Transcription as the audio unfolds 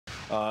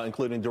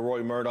including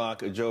Deroy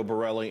Murdock, Joe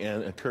Borelli,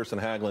 and Kirsten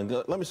Haglund.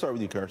 Let me start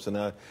with you, Kirsten.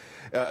 Dan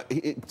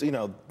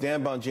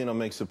Bongino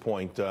makes a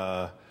point.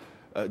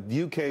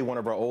 UK, one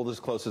of our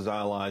oldest, closest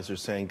allies, are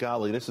saying,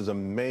 golly, this is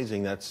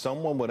amazing that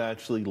someone would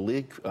actually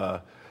leak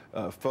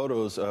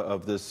photos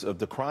of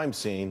the crime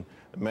scene,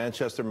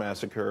 Manchester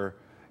Massacre,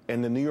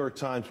 and the New York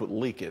Times would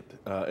leak it.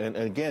 And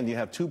again, you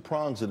have two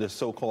prongs of this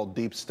so-called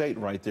deep state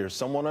right there.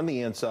 Someone on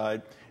the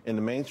inside in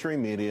the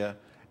mainstream media,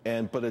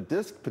 but at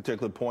this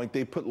particular point,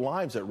 they put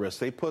lives at risk.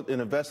 They put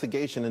an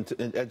investigation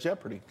at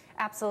jeopardy.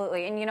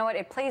 Absolutely. And you know what?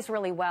 It plays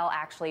really well,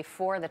 actually,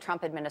 for the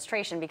Trump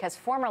administration, because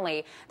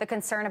formerly the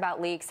concern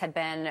about leaks had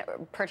been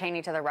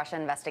pertaining to the Russia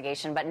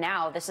investigation. But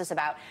now this is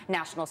about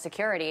national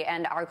security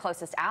and our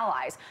closest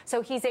allies.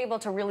 So he's able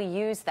to really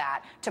use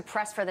that to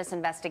press for this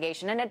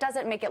investigation. And it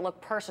doesn't make it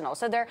look personal.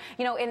 So there,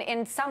 you know,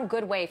 in some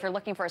good way, if you're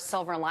looking for a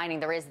silver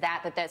lining, there is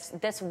that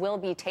this will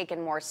be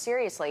taken more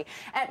seriously.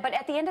 But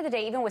at the end of the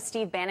day, even with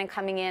Steve Bannon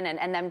coming in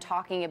and them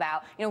talking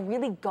about, you know,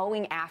 really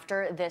going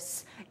after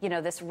this, you know,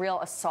 this real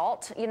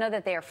assault, you know,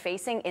 that they are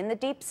facing in the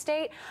deep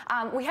state,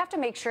 we have to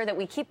make sure that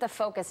we keep the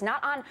focus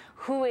not on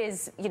who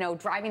is, you know,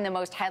 driving the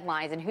most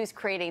headlines and who's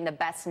creating the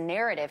best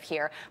narrative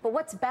here, but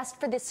what's best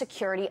for the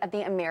security of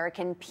the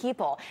American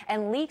people.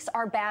 And leaks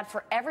are bad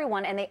for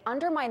everyone, and they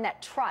undermine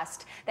that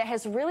trust that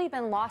has really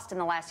been lost in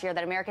the last year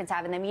that Americans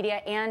have in the media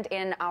and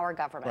in our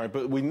government. Right,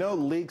 but we know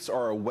leaks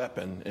are a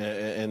weapon,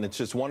 and it's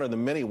just one of the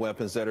many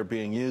weapons that are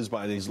being used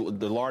by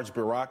the large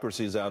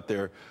bureaucracies out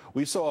there.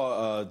 We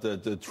saw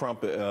the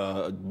Trump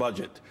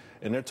budget,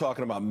 and they're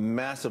talking about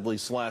massively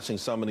slashing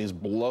some of these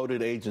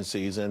bloated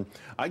agencies. And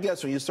I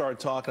guess when you start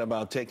talking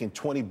about taking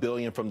 $20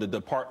 billion from the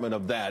department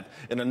of that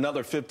and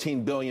another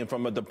 $15 billion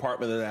from a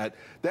department of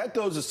that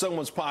goes to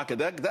someone's pocket.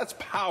 That's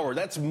power.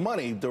 That's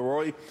money,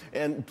 Deroy.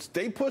 And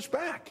they push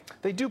back.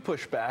 They do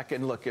push back.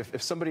 And look,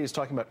 if somebody is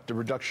talking about the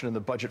reduction in the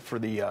budget for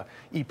the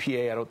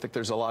EPA, I don't think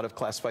there's a lot of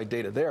classified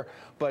data there.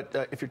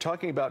 But if you're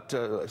talking about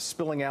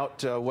spilling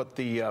out what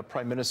the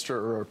Prime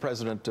Minister or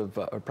President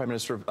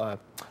of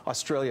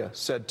Australia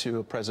said to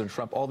President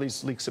Trump, all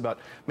these leaks about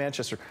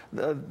Manchester,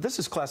 this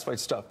is classified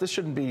stuff. This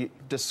shouldn't be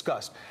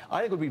discussed. I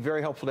think it would be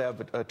very helpful to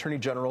have Attorney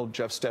General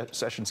Jeff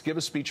Sessions give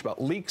a speech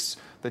about leaks,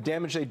 the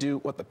damage they do,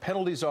 what the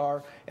penalties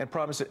are, and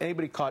promise that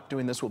anybody caught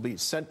doing this will be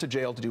sent to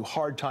jail to do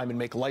hard time and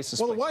make license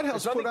plates. Well, the White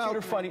House put out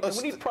and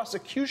we need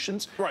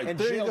prosecutions. Right, and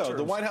there jail you go. terms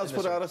The White House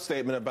put out a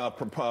statement about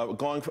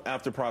going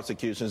after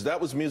prosecutions. That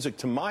was music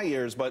to my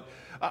ears, but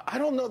I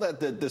don't know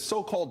that the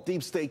so-called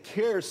deep state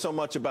cares so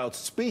much about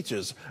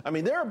speeches. I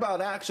mean, they're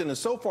about action, and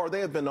so far they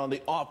have been on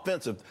the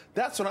offensive.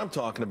 That's what I'm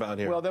talking about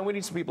here. Well, then we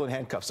need some people in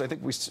handcuffs. I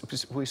think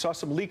we saw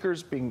some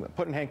leakers being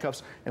put in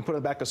handcuffs and put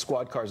in the back of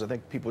squad cars. I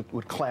think people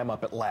would clam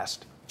up at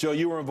last. Joe,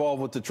 you were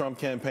involved with the Trump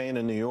campaign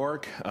in New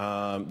York.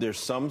 There's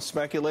some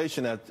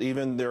speculation that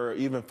there are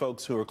even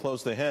folks who are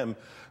close to him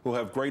who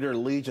have greater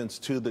allegiance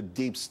to the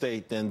deep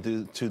state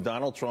than to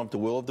Donald Trump, the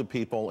will of the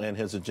people, and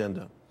his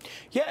agenda.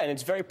 Yeah, and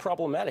it's very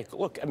problematic.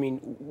 Look, I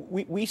mean,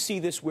 we see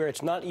this where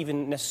it's not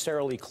even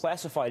necessarily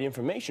classified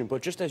information,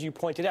 but just as you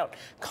pointed out,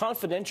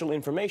 confidential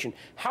information.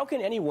 How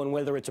can anyone,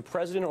 whether it's a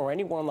president or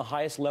anyone on the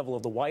highest level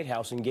of the White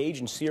House,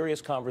 engage in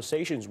serious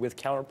conversations with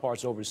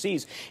counterparts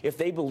overseas if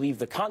they believe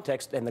the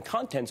context and the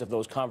contents of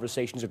those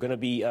conversations are going to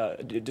be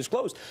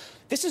disclosed?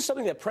 This is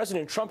something that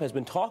President Trump has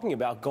been talking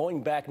about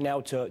going back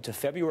now to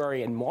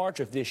February and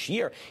March of this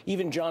year.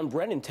 Even John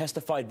Brennan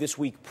testified this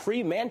week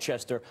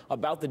pre-Manchester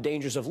about the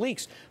dangers of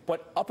leaks.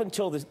 But up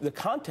until the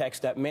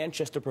context that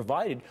Manchester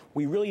provided,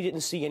 we really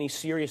didn't see any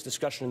serious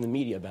discussion in the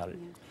media about it.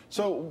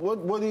 So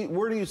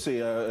where do you see,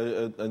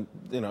 you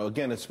know,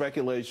 again, it's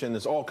speculation.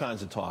 There's all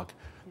kinds of talk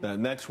that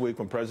next week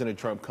when President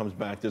Trump comes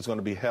back, there's going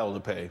to be hell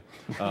to pay.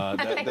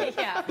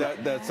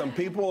 That some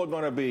people are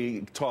going to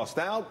be tossed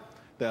out,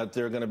 that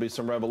there are going to be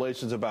some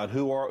revelations about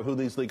who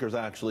these leakers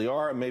actually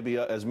are, and maybe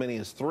as many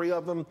as 3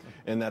 of them,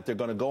 and that they're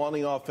going to go on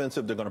the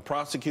offensive. They're going to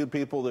prosecute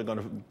people. They're going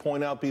to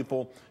point out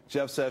people.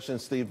 Jeff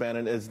Sessions, Steve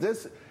Bannon. Is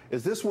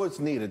this what's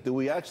needed? Do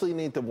we actually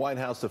need the White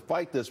House to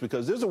fight this?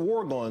 Because there's a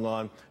war going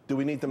on. Do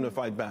we need them to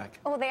fight back?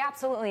 Well, they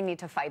absolutely need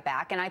to fight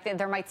back. And I think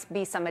there might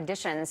be some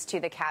additions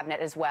to the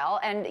cabinet as well.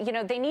 And, you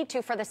know, they need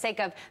to for the sake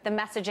of the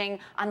messaging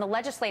on the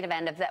legislative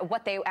end of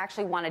what they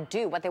actually want to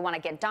do, what they want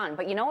to get done.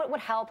 But you know what would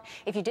help?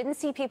 If you didn't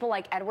see people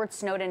like Edward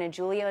Snowden and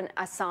Julian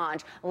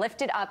Assange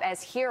lifted up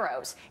as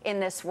heroes in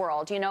this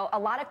world. You know, a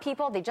lot of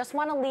people, they just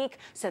want to leak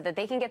so that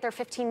they can get their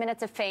 15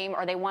 minutes of fame,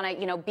 or they want to,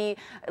 you know, be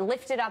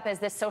lifted up as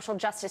this social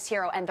justice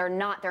hero, and they're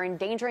not. They're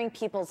endangering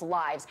people's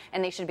lives,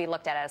 and they should be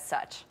looked at as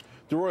such.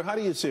 Deroy, how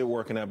do you see it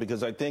working out?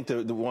 Because I think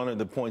one of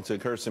the points that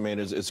Kirsten made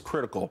is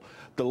critical.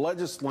 The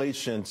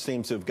legislation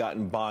seems to have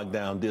gotten bogged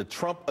down. The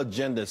Trump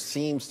agenda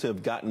seems to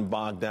have gotten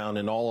bogged down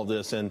in all of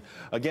this. And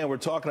again, we're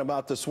talking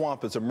about the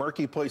swamp. It's a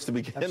murky place to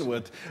begin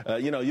Absolutely.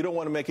 With. You know, you don't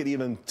want to make it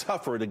even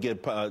tougher to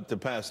get to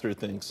pass through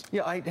things.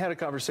 Yeah, I had a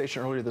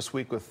conversation earlier this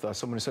week with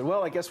someone who said,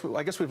 well, I guess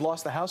we've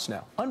lost the House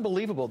now.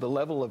 Unbelievable, the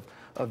level of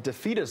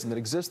defeatism that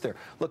exists there.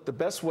 Look, the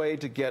best way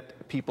to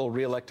get people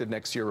reelected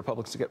next year,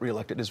 Republicans to get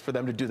reelected, is for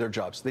them to do their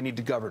jobs. They need to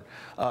to govern.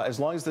 As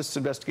long as this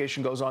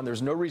investigation goes on,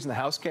 there's no reason the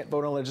House can't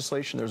vote on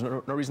legislation. There's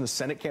no reason the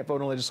Senate can't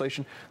vote on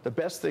legislation. The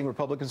best thing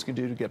Republicans can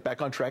do to get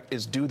back on track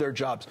is do their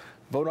jobs.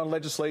 Vote on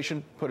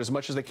legislation, put as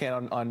much as they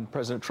can on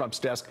President Trump's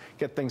desk,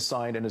 get things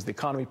signed, and as the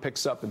economy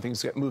picks up and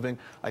things get moving,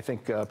 I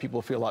think people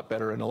will feel a lot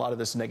better, and a lot of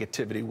this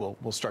negativity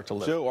will start to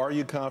lift. So are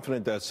you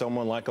confident that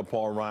someone like a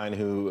Paul Ryan,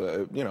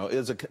 who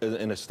is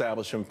an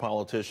establishment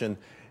politician,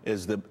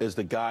 is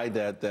the guy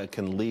that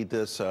can lead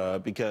this?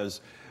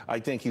 Because I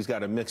think he's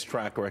got a mixed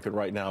track record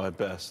right now at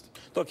best.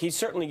 Look, he's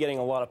certainly getting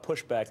a lot of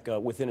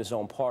pushback within his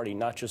own party,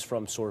 not just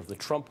from sort of the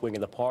Trump wing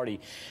of the party.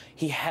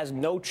 He has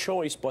no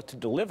choice but to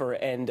deliver,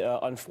 and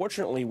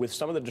unfortunately, with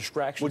some of the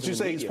distractions. Would you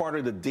say he's part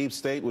of the deep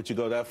state? Would you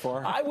go that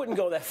far? I wouldn't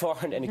go that far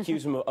and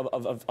accuse him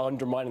of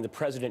undermining the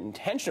president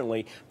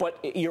intentionally, but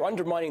you're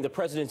undermining the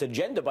president's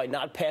agenda by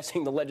not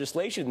passing the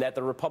legislation that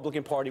the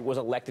Republican Party was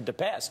elected to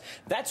pass.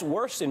 That's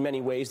worse in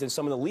many ways than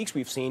some of the leaks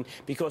we've seen,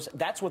 because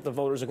that's what the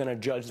voters are going to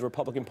judge the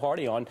Republican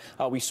Party on.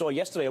 We saw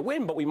yesterday a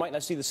win, but we might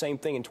not see the same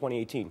thing in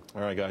 2018.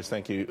 All right, guys,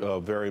 thank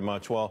you very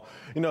much. Well,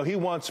 he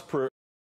once